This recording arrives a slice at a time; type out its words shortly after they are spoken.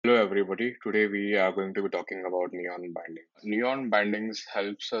Hello everybody. Today we are going to be talking about neon binding. Neon bindings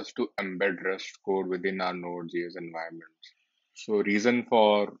helps us to embed Rust code within our Node.js environments. So reason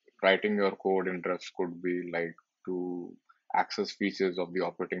for writing your code in Rust could be like to access features of the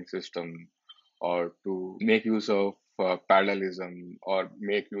operating system or to make use of parallelism or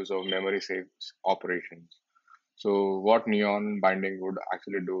make use of memory saves operations. So what neon binding would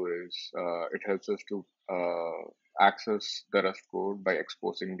actually do is it helps us to access the Rust code by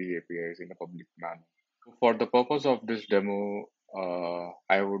exposing the APIs in a public manner. For the purpose of this demo,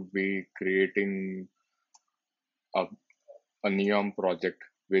 I would be creating a, a neon project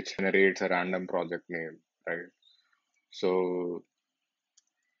which generates a random project name, right? So,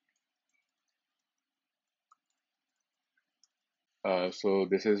 so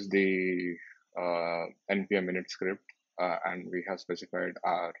this is the npm init script, and we have specified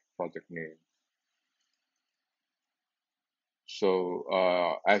our project name.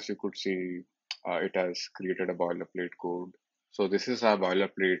 So as you could see, it has created a boilerplate code. So this is our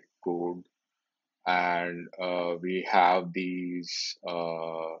boilerplate code, and we have these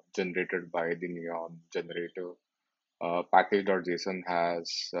generated by the Neon generator. Package.json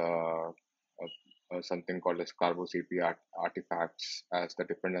has something called as cargo CP artifacts as the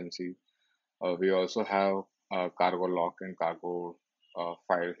dependency. We also have cargo lock and cargo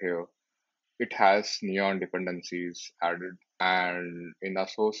file here. It has neon dependencies added, and in our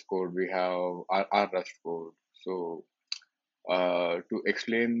source code we have our Rust code. So to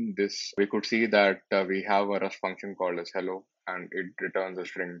explain this, we could see that we have a Rust function called as hello, and it returns a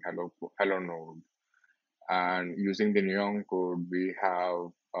string hello node. And using the neon code, we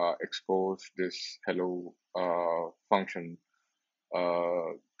have exposed this hello function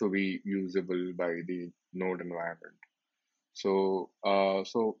to be usable by the node environment. So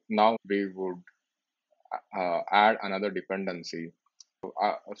now we would add another dependency.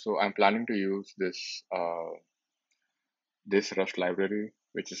 So I'm planning to use this Rust library,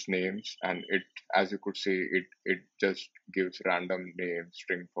 which is names, and it, as you could see, it just gives random name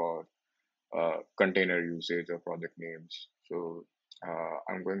string for container usage or project names. So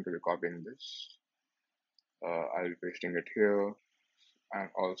I'm going to be copying this. I'll be pasting it here. I'm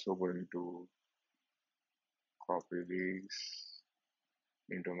also going to copy these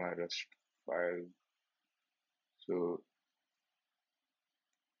into my Rust file. So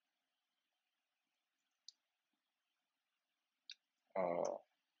uh,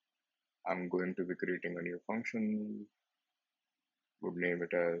 I'm going to be creating a new function. Would name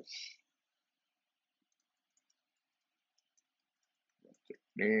it as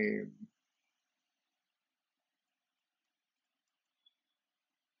name,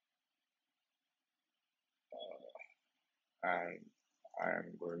 and I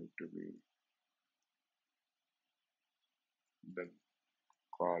am going to be then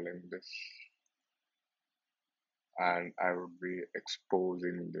calling this, and I would be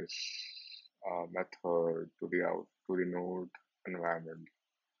exposing this method to the node environment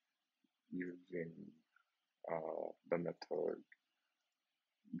using the method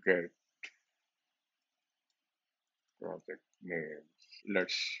get project name.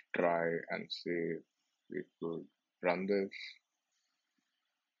 Let's try and see if we could run this.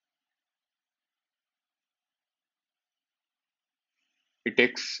 It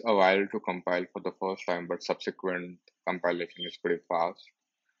takes a while to compile for the first time, but subsequent compilation is pretty fast.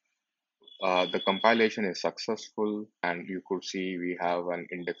 The compilation is successful, and you could see we have an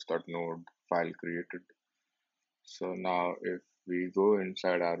index.node file created. So now if we go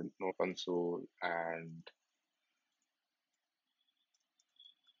inside our node console, and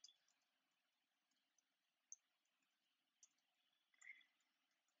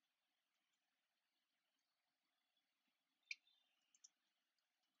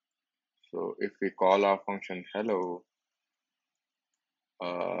so if we call our function hello,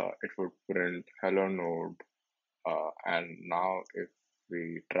 it would print hello node. And now if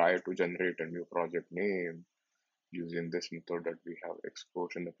we try to generate a new project name using this method that we have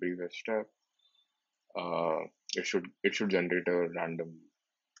exposed in the previous step, uh, it should generate a random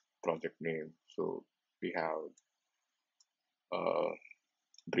project name. So we have uh,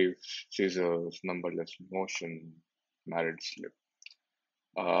 brief scissors, numberless motion, married slip.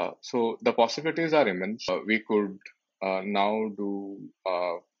 So the possibilities are immense. We could now do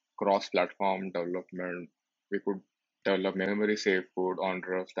cross-platform development. We could develop memory safe code on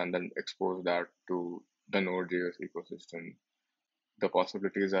Rust and then expose that to the Node.js ecosystem. The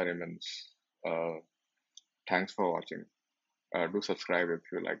possibilities are immense. Uh, Thanks for watching. Do subscribe if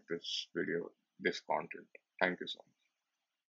you like this video, this content. Thank you so much.